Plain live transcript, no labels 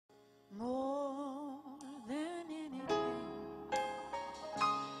more than anything.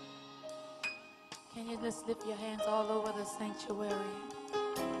 Can you just lift your hands all over the sanctuary?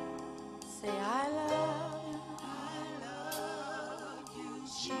 Say, I love you. I love you,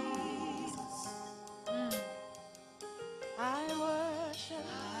 Jesus. I worship.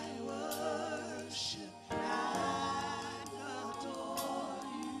 I worship. I adore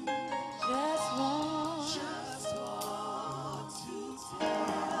you. Just want to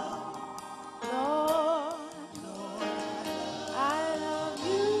tell Lord, I love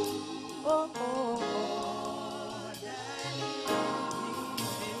you. Oh, more than anything.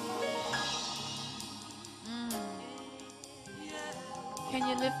 Can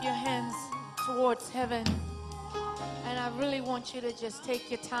you lift your hands towards heaven? And I really want you to just take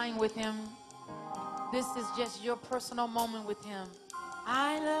your time with him. This is just your personal moment with him.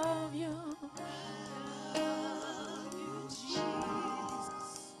 I love you. I love you,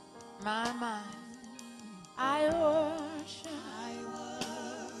 Jesus. My. I worship. I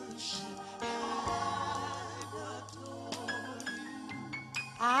worship. I adore you.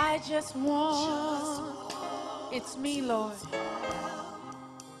 I just want. It's me, Lord.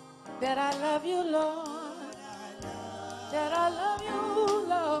 That I love you, Lord. That I love you,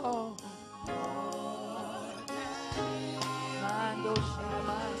 Lord.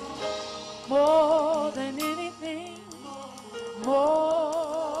 More than anything,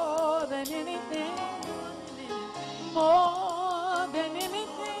 more than anything, more than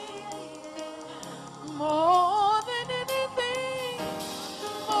anything, more than anything,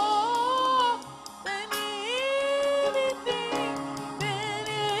 more than anything, than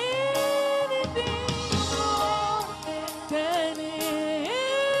anything, more than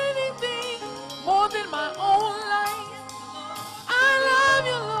anything, more than my own life. I love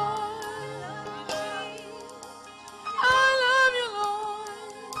you, Lord. I love you, Lord.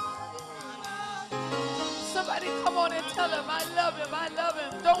 Somebody come on and tell him, I love him, I love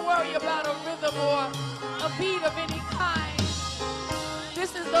him. Don't worry about a rhythm or a beat of any kind.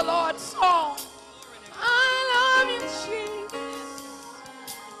 This is the Lord's song. I love you, Jesus.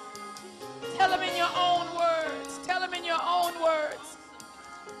 Tell him in your own words. Tell him in your own words.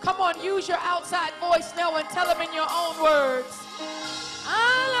 Come on, use your outside voice now and tell him in your own words.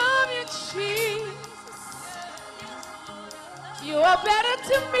 I love you, Jesus. You are better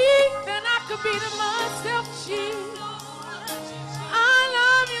to me than I could be to myself, Jesus. I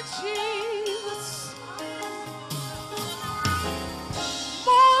love you, Jesus.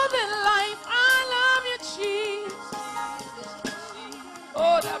 More than life, I love you, Jesus.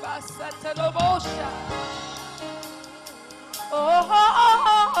 Oh, oh, oh,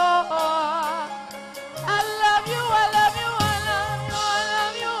 oh.